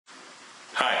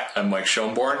Hi, I'm Mike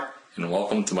Schoenborn, and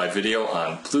welcome to my video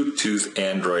on Bluetooth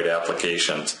Android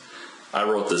applications. I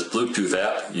wrote this Bluetooth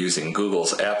app using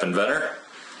Google's App Inventor,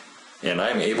 and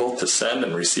I'm able to send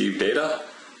and receive data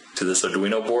to this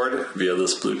Arduino board via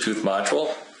this Bluetooth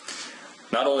module.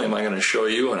 Not only am I going to show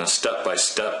you in a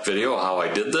step-by-step video how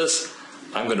I did this,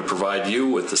 I'm going to provide you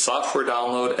with the software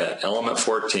download at Element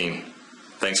 14.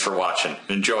 Thanks for watching.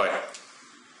 Enjoy.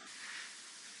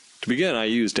 To begin, I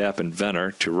used App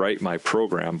Inventor to write my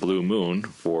program, Bluemoon,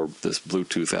 for this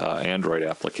Bluetooth Android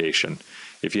application.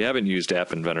 If you haven't used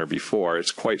App Inventor before, it's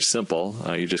quite simple.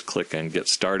 You just click and get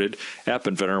started. App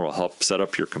Inventor will help set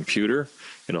up your computer.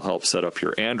 It'll help set up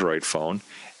your Android phone.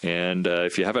 And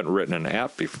if you haven't written an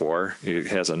app before, it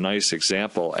has a nice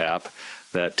example app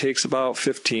that takes about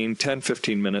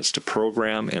 10-15 minutes to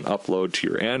program and upload to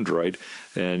your Android,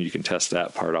 and you can test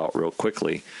that part out real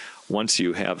quickly. Once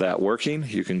you have that working,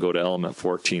 you can go to Element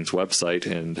 14's website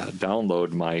and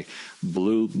download my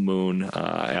Bluemoon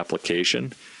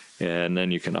application, and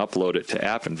then you can upload it to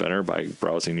App Inventor by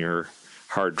browsing your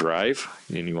hard drive,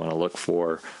 and you want to look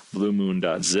for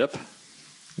bluemoon.zip.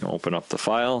 You open up the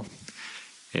file,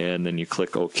 and then you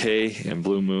click OK, and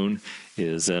Bluemoon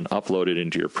is then uploaded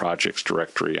into your projects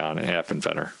directory on App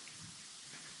Inventor.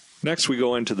 Next, we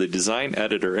go into the Design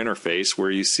Editor interface, where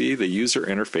you see the user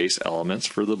interface elements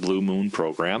for the Bluemoon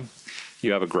program.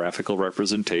 You have a graphical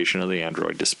representation of the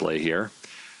Android display here.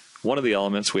 One of the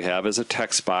elements we have is a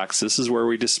text box. This is where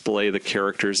we display the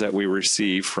characters that we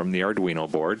receive from the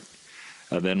Arduino board.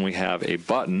 Then we have a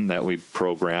button that we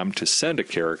program to send a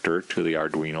character to the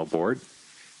Arduino board.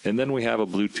 And then we have a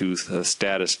Bluetooth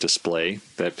status display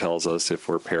that tells us if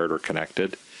we're paired or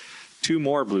connected. Two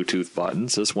more Bluetooth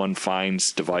buttons. This one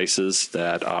finds devices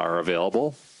that are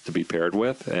available to be paired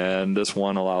with, and this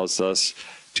one allows us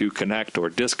to connect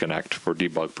or disconnect for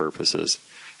debug purposes.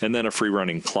 And then a free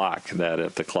running clock, that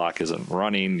if the clock isn't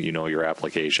running, you know your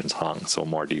application's hung, so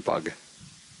more debug.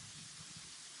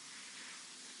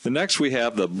 The next we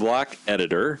have the block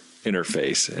editor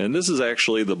interface, and this is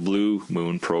actually the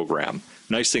Bluemoon program.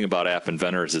 Nice thing about App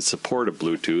Inventor is its support of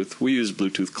Bluetooth. We use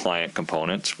Bluetooth client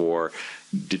components for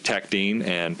detecting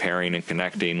and pairing and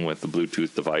connecting with the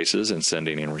Bluetooth devices and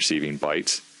sending and receiving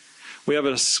bytes. We have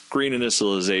a screen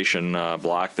initialization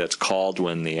block that's called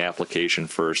when the application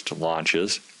first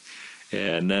launches.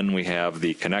 And then we have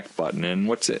the connect button. And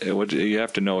what you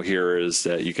have to know here is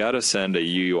that you got to send a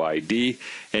UUID,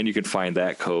 and you can find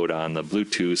that code on the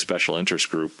Bluetooth Special Interest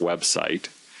Group website.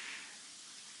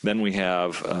 Then we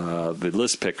have the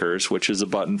list pickers, which is a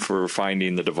button for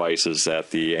finding the devices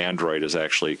that the Android is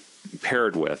actually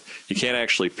paired with. You can't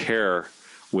actually pair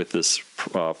with this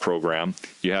program.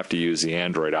 You have to use the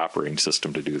Android operating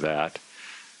system to do that.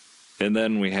 And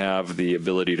then we have the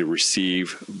ability to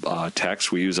receive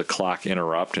text. We use a clock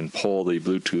interrupt and pull the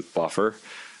Bluetooth buffer,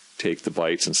 take the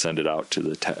bytes and send it out to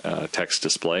the text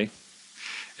display.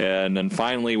 And then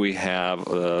finally we have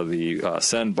the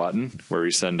send button, where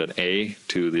we send an A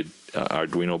to the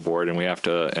Arduino board, and we have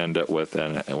to end it with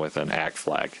an ACK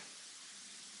flag.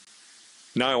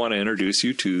 Now I want to introduce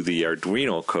you to the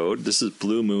Arduino code. This is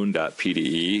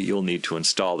bluemoon.pde. You'll need to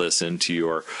install this into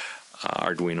your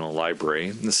Arduino library.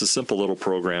 This is a simple little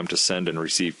program to send and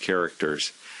receive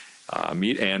characters.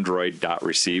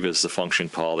 meetandroid.receive is the function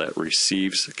call that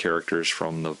receives characters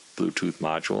from the Bluetooth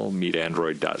module.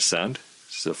 meetandroid.send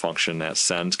is the function that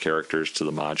sends characters to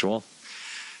the module.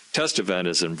 Test event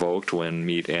is invoked when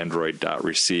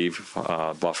meetandroid.receive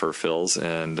buffer fills,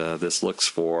 and this looks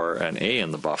for an A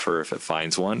in the buffer. If it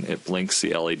finds one, it blinks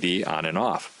the LED on and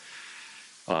off.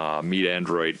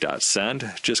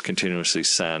 meetandroid.send just continuously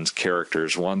sends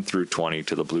characters 1 through 20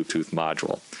 to the Bluetooth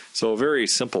module. So a very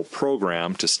simple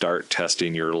program to start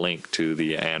testing your link to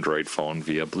the Android phone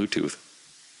via Bluetooth.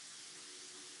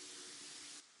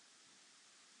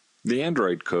 The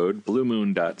Android code,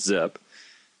 bluemoon.zip,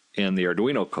 and the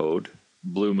Arduino code,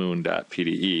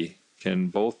 bluemoon.pde, can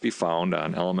both be found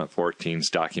on Element 14's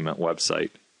document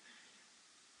website.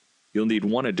 You'll need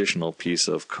one additional piece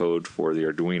of code for the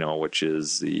Arduino, which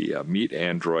is the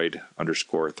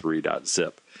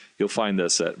meetandroid_3.zip. You'll find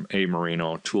this at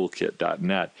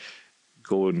amarinatoolkit.net.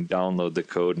 Go and download the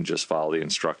code and just follow the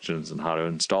instructions on how to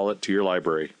install it to your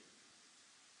library.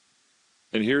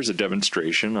 And here's a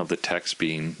demonstration of the text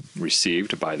being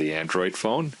received by the Android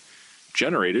phone,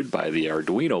 generated by the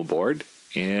Arduino board,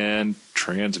 and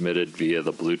transmitted via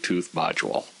the Bluetooth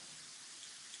module.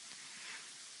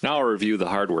 Now I'll review the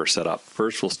hardware setup.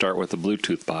 First, we'll start with the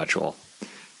Bluetooth module.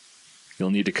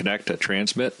 You'll need to connect a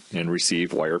transmit and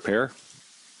receive wire pair.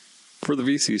 For the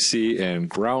VCC and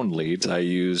ground leads, I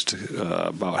used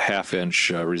about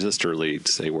 1/2-inch resistor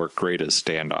leads. They work great as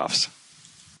standoffs.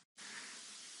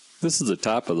 This is the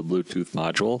top of the Bluetooth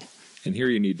module, and here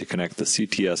you need to connect the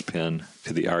CTS pin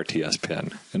to the RTS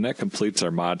pin, and that completes our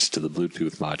mods to the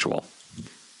Bluetooth module.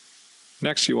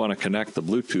 Next, you want to connect the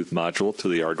Bluetooth module to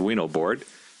the Arduino board.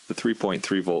 The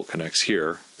 3.3 volt connects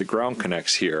here, the ground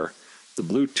connects here, the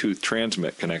Bluetooth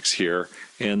transmit connects here,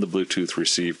 and the Bluetooth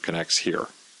receive connects here.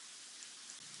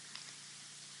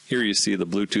 Here you see the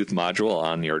Bluetooth module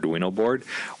on the Arduino board.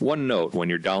 One note, when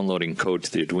you're downloading code to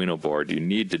the Arduino board, you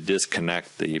need to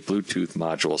disconnect the Bluetooth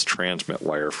module's transmit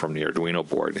wire from the Arduino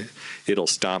board. It'll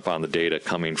stomp on the data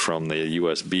coming from the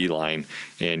USB line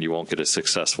and you won't get a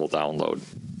successful download.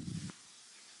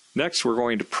 Next, we're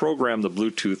going to program the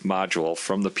Bluetooth module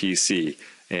from the PC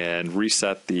and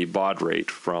reset the baud rate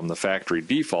from the factory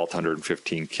default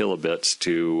 115 kilobits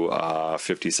to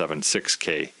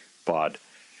 57.6K baud.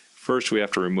 First, we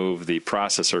have to remove the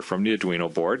processor from the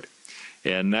Arduino board.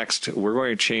 And next, we're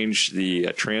going to change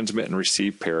the transmit and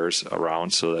receive pairs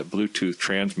around so that Bluetooth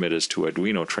transmit is to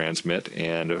Arduino transmit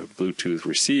and Bluetooth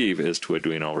receive is to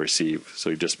Arduino receive.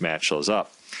 So you just match those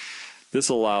up. This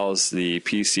allows the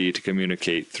PC to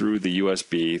communicate through the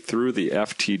USB, through the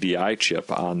FTDI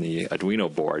chip on the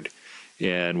Arduino board,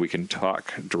 and we can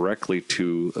talk directly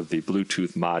to the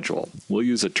Bluetooth module. We'll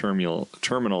use a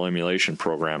terminal emulation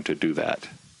program to do that.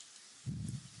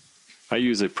 I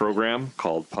use a program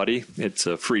called Putty. It's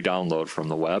a free download from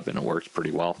the web and it works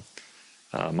pretty well.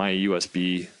 My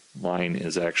USB line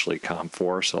is actually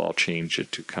COM4, so I'll change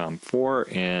it to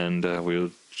COM4 and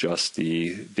we'll adjust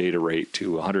the data rate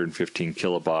to 115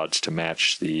 kilobauds to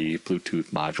match the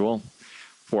Bluetooth module.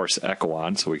 Force echo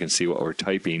on so we can see what we're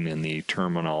typing in the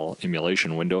terminal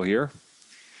emulation window here.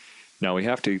 Now we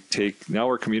have to now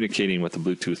we're communicating with the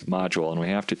Bluetooth module and we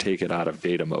have to take it out of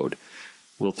data mode.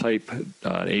 We'll type an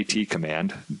AT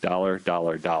command, $,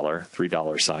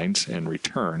 $3 and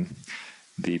return.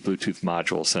 The Bluetooth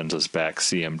module sends us back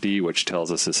CMD, which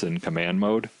tells us it's in command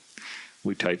mode.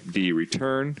 We type D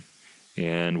return,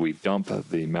 and we dump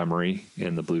the memory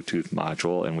in the Bluetooth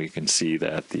module, and we can see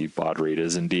that the baud rate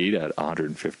is indeed at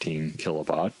 115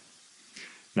 kilobaud.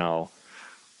 Now,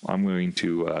 I'm going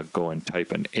to go and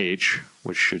type an H,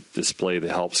 which should display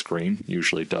the help screen,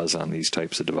 usually does on these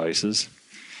types of devices.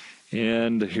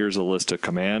 And here's a list of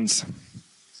commands.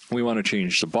 We want to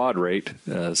change the baud rate,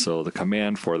 so the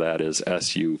command for that is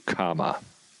SU comma.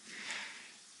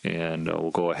 And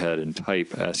we'll go ahead and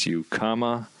type SU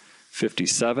comma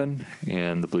 57,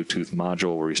 and the Bluetooth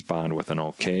module will respond with an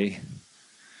OK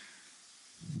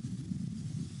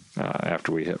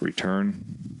after we hit return.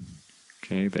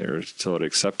 Okay, there, so it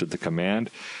accepted the command.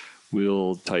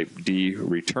 We'll type D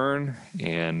return,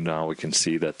 and now we can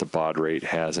see that the baud rate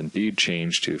has indeed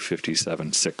changed to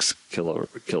 57.6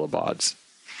 kilobauds.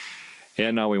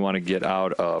 And now we want to get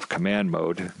out of command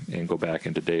mode and go back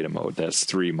into data mode. That's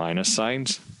 3 minus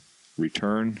signs,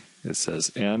 return, it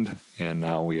says end, and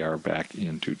now we are back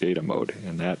into data mode.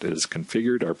 And that is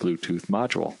configured our Bluetooth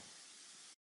module.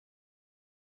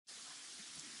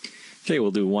 Okay,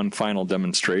 we'll do one final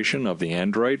demonstration of the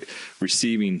Android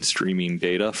receiving streaming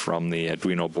data from the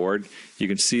Arduino board. You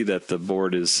can see that the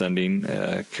board is sending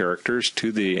characters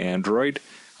to the Android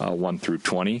 1 through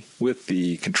 20 with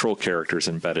the control characters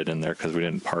embedded in there because we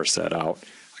didn't parse that out.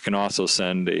 I can also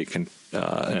send an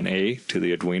A to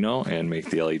the Arduino and make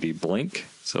the LED blink.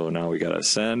 So now we got a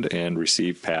send and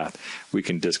receive path. We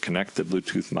can disconnect the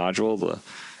Bluetooth module. The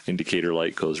indicator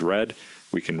light goes red.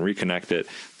 We can reconnect it.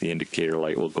 The indicator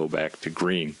light will go back to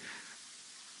green.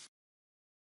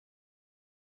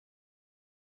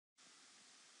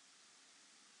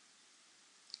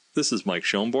 This is Mike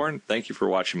Schoenborn. Thank you for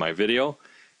watching my video.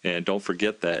 And don't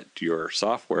forget that your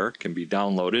software can be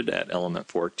downloaded at Element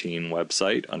 14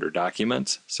 website under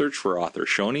Documents. Search for author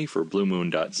Shoney for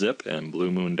bluemoon.zip and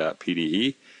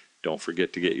bluemoon.pde. Don't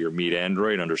forget to get your Meet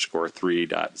Android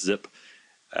 _3.zip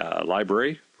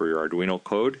library for your Arduino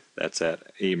code. That's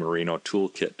at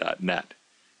amarinotoolkit.net.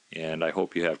 And I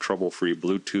hope you have trouble-free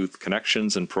Bluetooth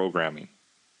connections and programming.